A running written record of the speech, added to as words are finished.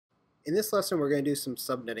In this lesson, we're going to do some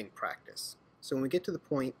subnetting practice. So when we get to the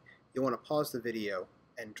point, you'll want to pause the video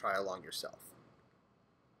and try along yourself.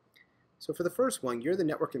 So for the first one, you're the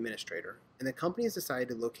network administrator, and the company has decided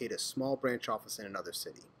to locate a small branch office in another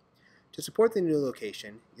city. To support the new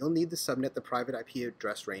location, you'll need to subnet the private IP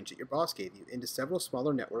address range that your boss gave you into several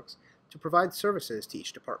smaller networks to provide services to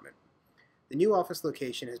each department. The new office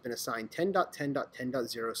location has been assigned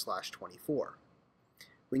 10.10.10.0/24.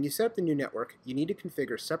 When you set up the new network, you need to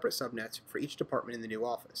configure separate subnets for each department in the new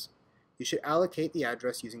office. You should allocate the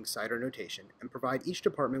address using CIDR notation and provide each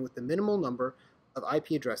department with the minimal number of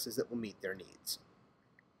IP addresses that will meet their needs.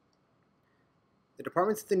 The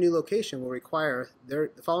departments at the new location will require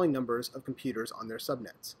the following numbers of computers on their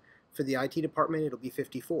subnets. For the IT department, it'll be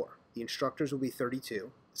 54. The instructors will be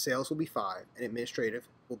 32, sales will be 5, and administrative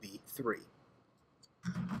will be 3.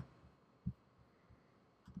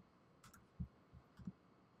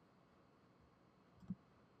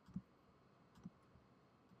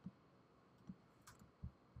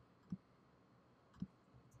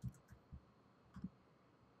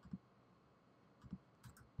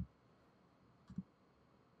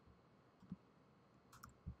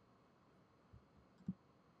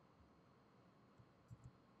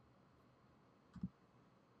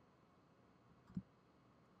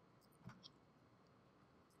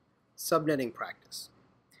 Subnetting practice.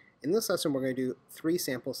 In this lesson, we're going to do 3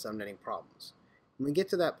 sample subnetting problems. When we get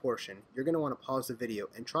to that portion, you're going to want to pause the video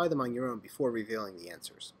and try them on your own before revealing the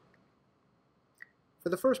answers. For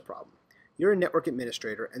the first problem, you're a network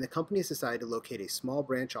administrator and the company has decided to locate a small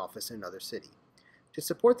branch office in another city. To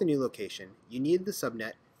support the new location, you need to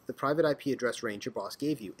subnet the private IP address range your boss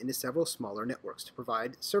gave you into several smaller networks to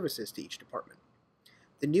provide services to each department.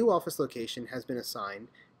 The new office location has been assigned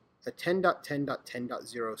a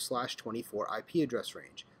 10.10.10.0/24 IP address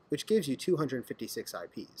range, which gives you 256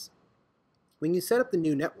 IPs. When you set up the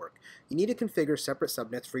new network, you need to configure separate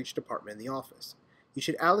subnets for each department in the office. You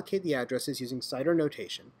should allocate the addresses using CIDR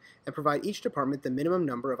notation and provide each department the minimum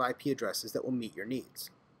number of IP addresses that will meet your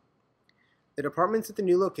needs. The departments at the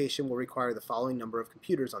new location will require the following number of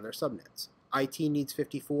computers on their subnets. IT needs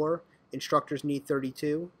 54, instructors need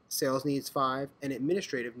 32, sales needs 5, and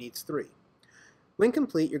administrative needs 3. When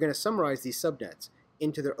complete, you're going to summarize these subnets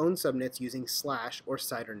into their own subnets using / or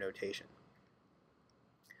CIDR notation.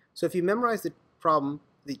 So if you memorize the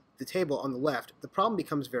table on the left, the problem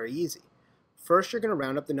becomes very easy. First, you're going to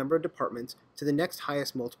round up the number of departments to the next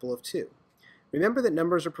highest multiple of 2. Remember that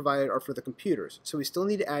numbers are provided are for the computers, so we still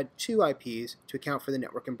need to add 2 IPs to account for the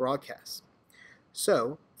network and broadcasts.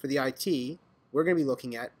 So for the IT, we're going to be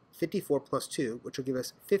looking at 54 plus 2, which will give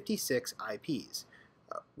us 56 IPs.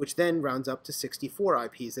 Which then rounds up to 64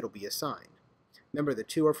 IPs that will be assigned. Remember, the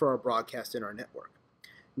 2 are for our broadcast in our network.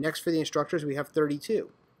 Next, for the instructors, we have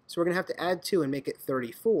 32. So we're going to have to add 2 and make it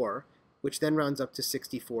 34, which then rounds up to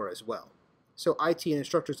 64 as well. So IT and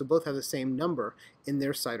instructors will both have the same number in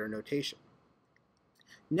their CIDR notation.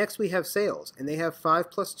 Next, we have sales, and they have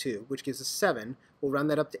 5 plus 2, which gives us 7. We'll round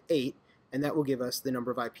that up to 8, and that will give us the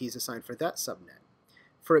number of IPs assigned for that subnet.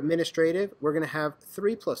 For administrative, we're going to have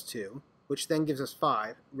 3 plus 2, which then gives us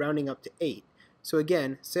 5, rounding up to 8. So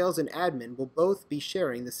again, sales and admin will both be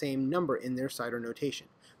sharing the same number in their CIDR notation,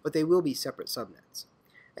 but they will be separate subnets.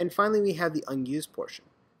 And finally, we have the unused portion.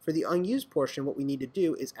 For the unused portion, what we need to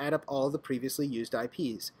do is add up all the previously used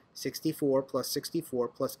IPs, 64 plus 64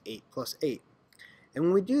 plus 8 plus 8. And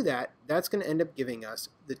when we do that, that's going to end up giving us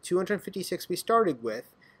the 256 we started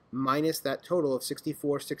with, minus that total of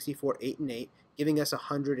 64, 64, 8, and 8, giving us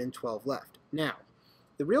 112 left. Now,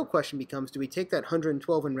 the real question becomes, do we take that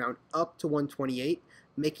 112 and round up to 128,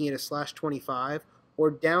 making it a /25,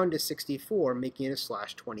 or down to 64, making it a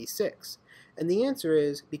 /26? And the answer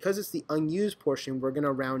is, because it's the unused portion, we're going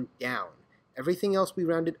to round down. Everything else we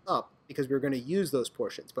rounded up because we're going to use those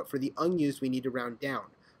portions, but for the unused, we need to round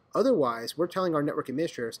down. Otherwise, we're telling our network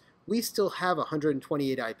administrators, we still have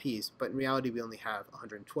 128 IPs, but in reality, we only have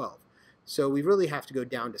 112. So we really have to go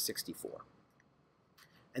down to 64.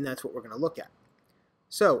 And that's what we're going to look at.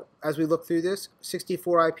 So, as we look through this,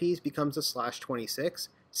 64 IPs becomes a /26,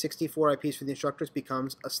 64 IPs for the instructors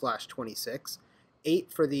becomes a /26,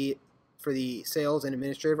 8 for the sales and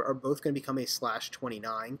administrative are both going to become a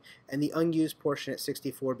 /29, and the unused portion at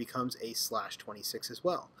 64 becomes a /26 as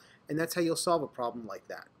well. And that's how you'll solve a problem like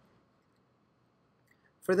that.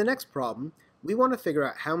 For the next problem, we want to figure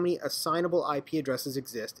out how many assignable IP addresses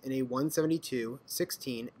exist in a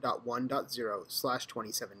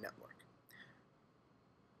 172.16.1.0/27 network.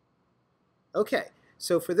 Okay,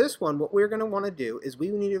 so for this one, what we're going to want to do is we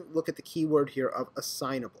need to look at the keyword here of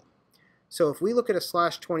assignable. So if we look at a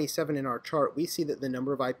 /27 in our chart, we see that the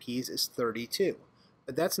number of IPs is 32.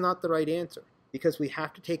 But that's not the right answer, because we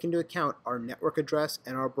have to take into account our network address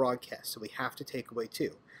and our broadcast, so we have to take away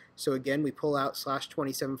 2. So again, we pull out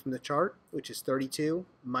 /27 from the chart, which is 32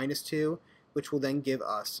 minus 2, which will then give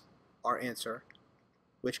us our answer,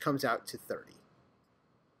 which comes out to 30.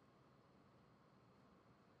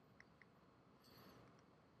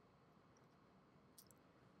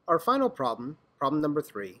 Our final problem, problem number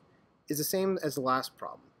 3, is the same as the last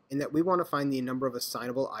problem, in that we want to find the number of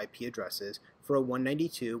assignable IP addresses for a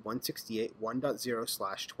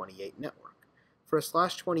 192.168.1.0/28 network. For a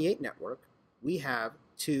 /28 network, we have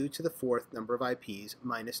 2 to the 4th number of IPs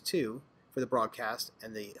minus 2 for the broadcast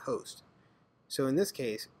and the host. So in this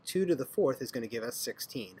case, 2 to the 4th is going to give us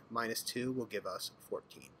 16, minus 2 will give us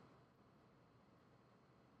 14.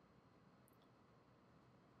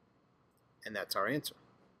 And that's our answer.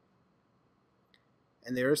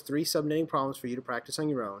 And there's 3 subnetting problems for you to practice on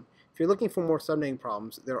your own. If you're looking for more subnetting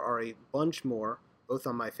problems, there are a bunch more, both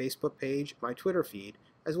on my Facebook page, my Twitter feed,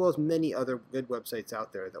 as well as many other good websites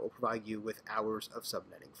out there that will provide you with hours of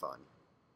subnetting fun.